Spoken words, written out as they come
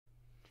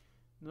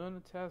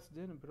Nun test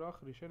din brach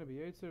rishena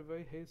b'yetzer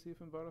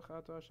v'heisif and baruch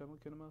atah Hashem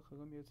l'kenemal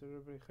chagam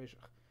yetzer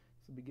v'cheshach.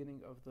 It's the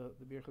beginning of the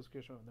Birchas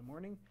Krishna of the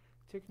morning.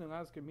 Tiknu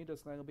lazker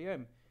midas lail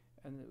b'yem.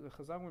 And the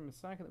Chazal were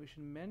mistaken that we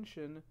should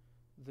mention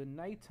the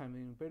nighttime,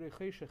 meaning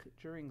v'cheshach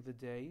during the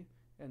day,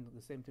 and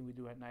the same thing we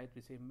do at night.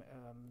 We say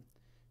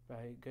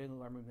by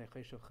Gailul Amrim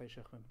Necheshach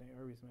Cheshach Mepnei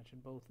Or. We mention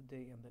both the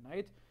day and the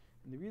night.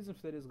 And the reason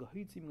for that is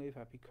Gahitzim Leiv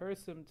Happy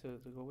Karsim, to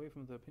go away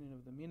from the opinion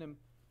of the Minim.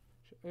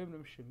 So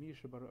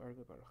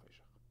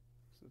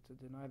to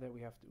deny that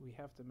we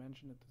have to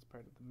mention it as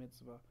part of the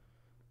mitzvah,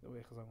 the way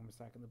Chazal were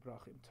mistaken in the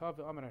brachim.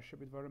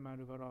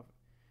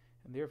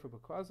 And therefore,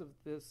 because of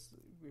this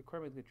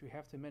requirement that you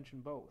have to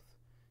mention both,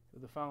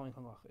 the following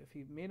halacha: if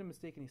he made a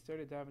mistake and he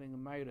started davening a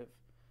ma'ariv,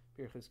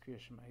 Birchas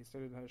Kriyashma, he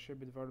started Hashem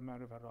b'dvar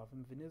ma'ariv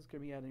haravim, v'nizker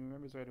miyad, and he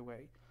remembers right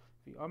away.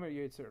 V'amer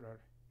yetzer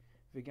or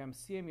v'gam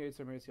siyam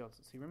yetzer meretz yotz.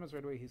 So he remembers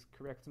right away. He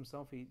corrects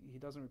himself. He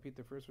doesn't repeat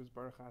the first words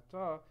Baruch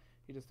Atah.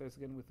 He just starts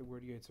again with the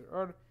word yetzer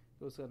or.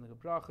 Goes to the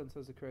bracha and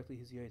says it correctly.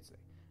 He's yetzer.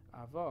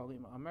 Aval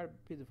im amer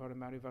b'dvar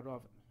ma'ariv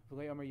haravim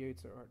v'lei amer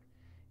yetzer or.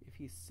 If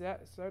he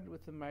started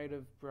with the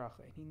ma'ariv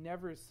bracha and he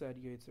never said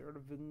yetzer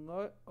or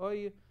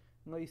v'loi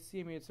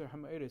siyam yetzer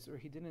hama'eres, or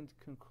he didn't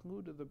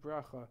conclude the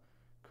bracha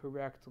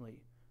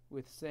correctly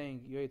with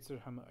saying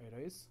Yotzer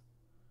Hama'eres,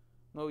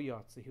 no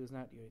Yotze, he was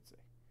not Yotze.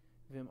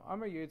 Vim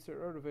Amar Yotzer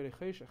Or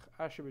V'Recheshach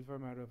Asher B'Dvar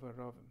Ma'arav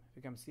Haravim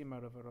V'Gam Siyam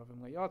Ma'arav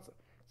Haravim La Yotze.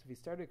 So if he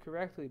started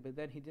correctly, but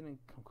then he didn't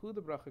conclude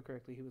the bracha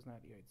correctly, he was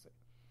not Yotze.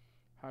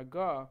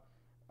 Haga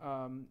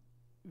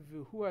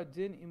V'Hu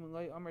Adin Im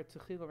Lai Amar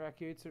Techil Rak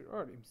Yotzer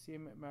Or Im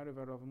Siyam Ma'arav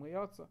Haravim La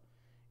Yotze.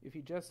 If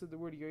he just said the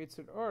word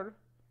Yotzer Or,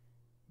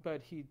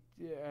 but he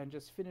and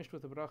just finished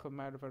with the bracha of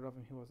Ma'arav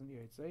Haravim, he wasn't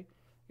Yotze.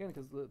 Again,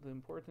 because the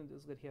important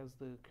is that he has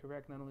the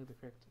correct, not only the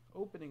correct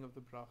opening of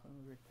the bracha and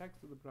the correct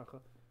text of the bracha,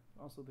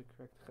 but also the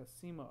correct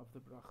chasima of the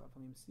bracha.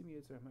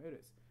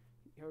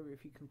 However,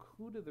 if he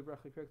concluded the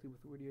bracha correctly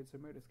with the word Yetzer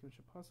Meretz,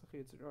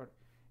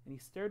 and he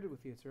started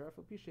with Yetzer,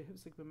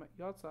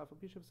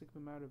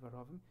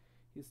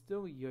 he's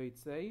still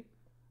Yotze,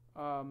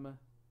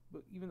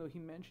 but even though he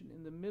mentioned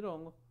in the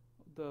middle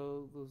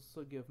the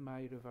sugi of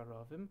Ma'ariv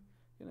Haravim,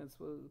 and it's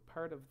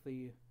part of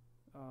the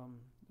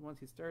once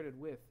he started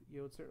with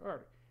Yotzer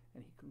Or,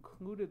 and he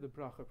concluded the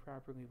bracha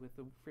properly with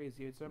the phrase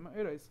Yotzer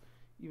Ma'eres,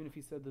 even if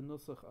he said the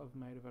nusach of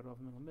Ma'ariv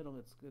Haravim in the middle,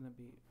 it's going to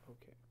be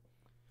okay.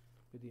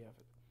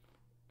 B'diavad.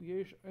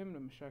 Yesh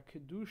Emrim Shah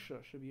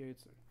Kedusha should be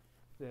Yotzer.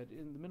 That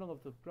in the middle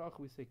of the bracha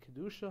we say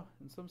Kedusha,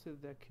 and some say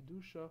that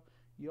Kedusha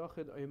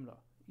Yachid Emra.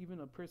 Even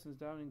a person is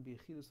doubting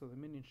B'Yechidus, or the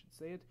minion should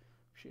say it.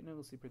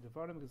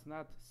 Because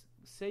not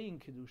saying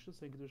Kedusha,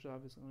 saying Kedusha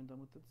obviously only done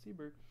with the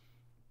tzibur.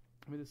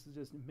 I mean, this is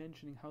just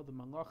mentioning how the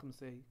Malachim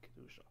say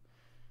Kedusha.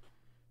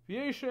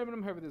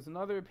 However, there's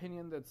another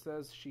opinion that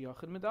says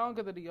Shiyachid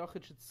Medalga, that a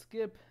Yachid should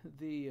skip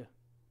the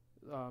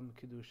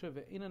Kedusha,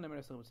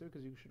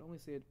 because you should only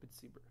say it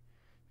B'tzibur.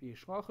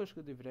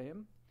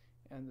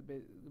 And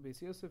the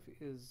Beis Yosef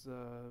is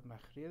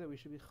Machriya, that we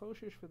should be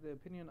Choshish for the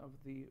opinion of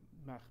the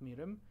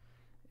Machmirim.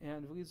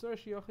 And therefore,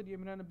 if a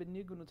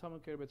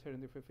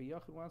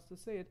Yachid wants to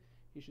say it,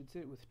 he should say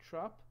it with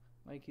trap,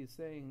 like he's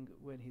saying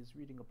when he's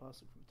reading a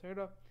pasuk from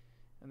Torah,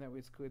 and that way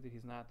it's clear that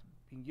he's not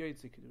being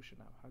Yotze Kedusha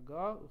now.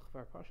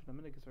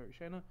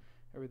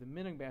 However, the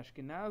minig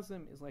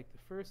b'Ashkenazim is like the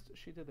first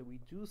shita that we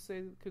do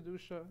say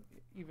Kedusha,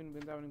 even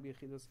when davening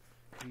b'Yechidus,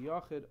 the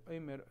Yachid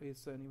Omer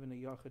Isa, and even a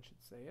Yachid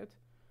should say it.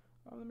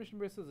 The Mishnah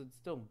Berurah says it's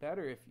still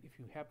better if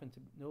you happen to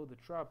know the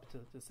trop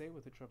to say it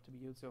with the trop, to be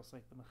Yotze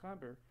like the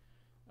Mechaber.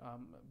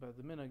 But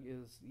the minig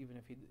is, even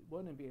if he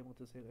wouldn't be able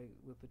to say it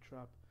with the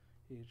trop,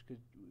 he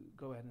could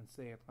go ahead and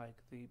say it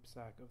like the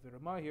psak of the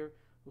Ramah here.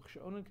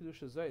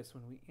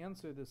 When we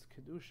answer this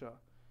kedusha,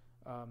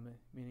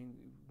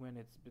 meaning when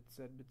it's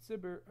said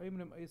b'tzibur,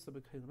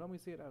 we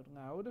say it out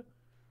loud,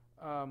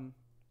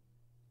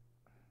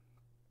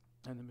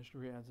 and the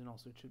Mishnah adds in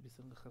also it should be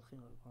said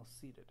while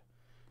seated.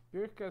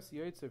 Birkas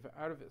yotzer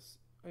v'arvis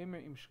im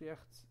shliach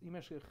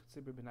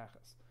tzibur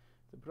benachas.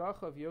 The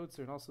bracha of Yotzer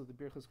and also the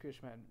Birchas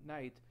Kriyashma at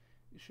night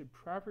should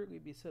properly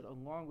be said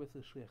along with the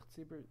Shliach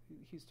Tzibur.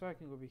 He's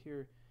talking over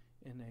here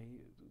in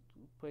a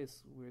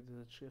place where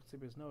the Shliach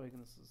Tzibur is knowing,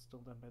 and this is still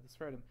done by the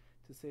Sfaradim,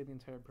 to say the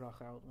entire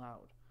bracha out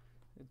loud.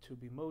 To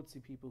be motzi,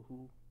 people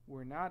who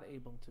were not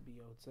able to be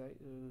Yotzer,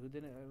 who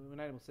were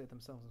not able to say it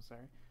themselves, I'm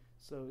sorry.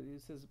 So he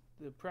says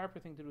the proper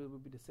thing to do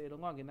would be to say it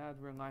along and not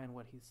rely on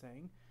what he's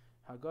saying.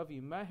 And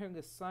you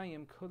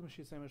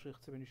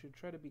should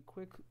try to be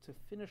quick to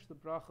finish the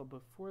bracha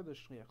before the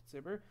shliach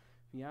tzibur.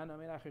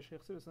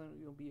 So then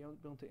you'll be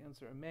able to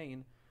answer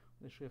amen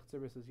when the shliach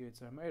tzibur says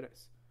yotzer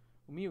meres.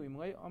 If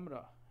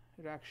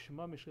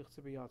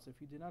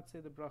you do not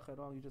say the bracha at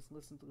all, you just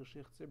listen to the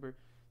shliach tzibur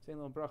saying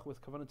the bracha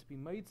with kavanah to be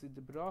meitzi.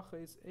 The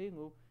bracha is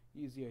elu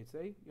is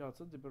yotzer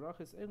yotzer. The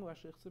bracha is elu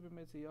shliach tzibur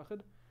meitzi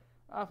yachid.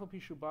 Afal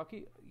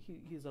Pishubaki,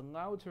 he's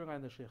allowed to rely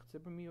on the Shliach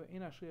Tzibur. Miu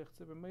ina Shliach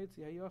Tzibur meitzi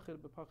hayachid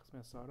b'pachas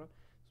me'asara. So it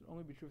would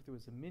only be true if there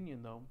was a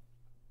minion, though.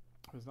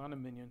 If there's not a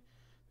minion,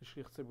 the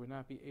Shliach Tzibur would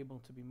not be able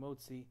to be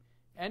motzi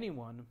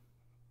anyone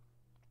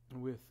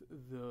with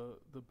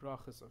the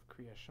brachas of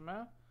Kriya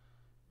Shema,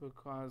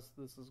 because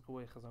this is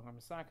Goy Chazal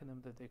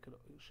Misakinim that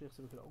Sheikh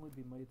could only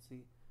be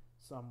Moitzi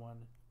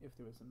someone if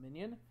there was a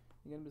minyan.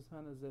 Again,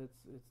 Bisman is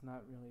it's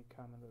not really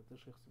common that the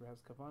Sheikh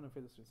has kavanah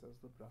for this. He says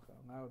the bracha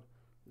aloud.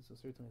 So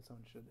certainly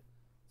someone should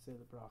say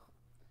the bracha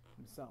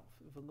himself.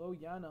 You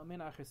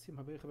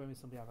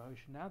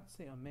should not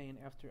say amen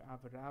after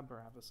avarab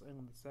or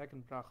avasayim, the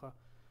second bracha.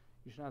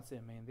 You should not say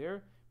amen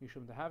there. You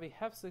should have a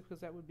hefsek,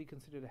 because that would be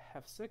considered a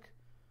hefsek.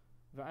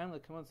 V'ayin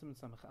lekamon siman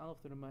samach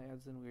alef. The Rama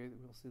adds in where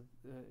we'll see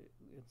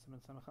in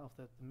siman samach alef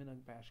that the minhag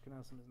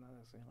b'Ashkenazim is not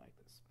necessarily like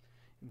this.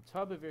 In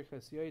Tabe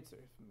Virchas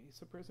Yoitzer, if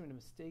a person made a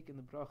mistake in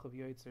the brach of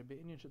Yoitzer,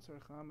 be'inyan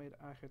shetzorach lamed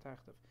acher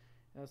tachtav,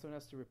 and someone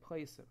has to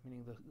replace it,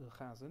 meaning the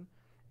chazan.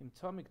 In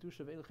Tabe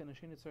Kedusha ve'ilchen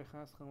ashen yitzorach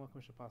chaschan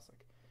lakum shapasek.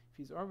 If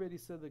he's already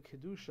said the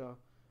Kedusha,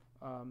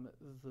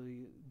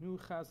 the new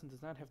chazan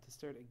does not have to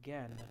start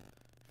again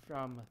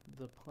from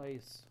the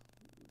place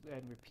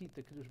and repeat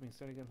the Kedusha, meaning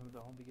start again from the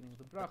whole beginning of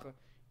the bracha.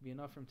 It'd be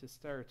enough for him to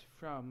start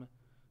from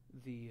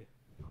the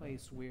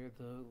place where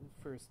the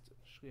first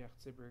Shliach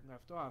Tzibur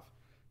left off.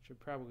 Should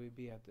probably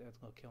be at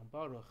Lokil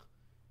Baruch,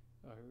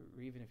 or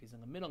even if he's in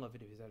the middle of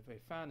it, if he's at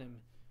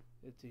Veifanim,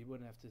 he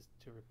wouldn't have to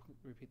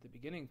repeat the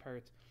beginning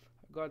part.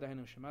 If,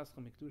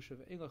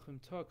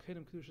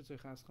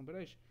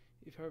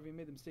 however, he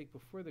made the mistake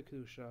before the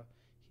Kedusha,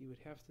 he would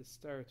have to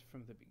start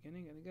from the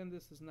beginning. And again,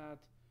 this is not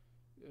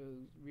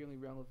really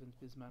relevant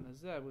Bisman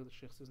Azeh, where the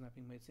Sheikh is not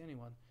being made to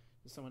anyone.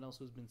 There's someone else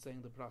who's been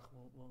saying the brach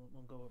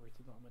will go over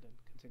to the Amud and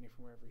continue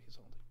from wherever he's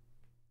holding.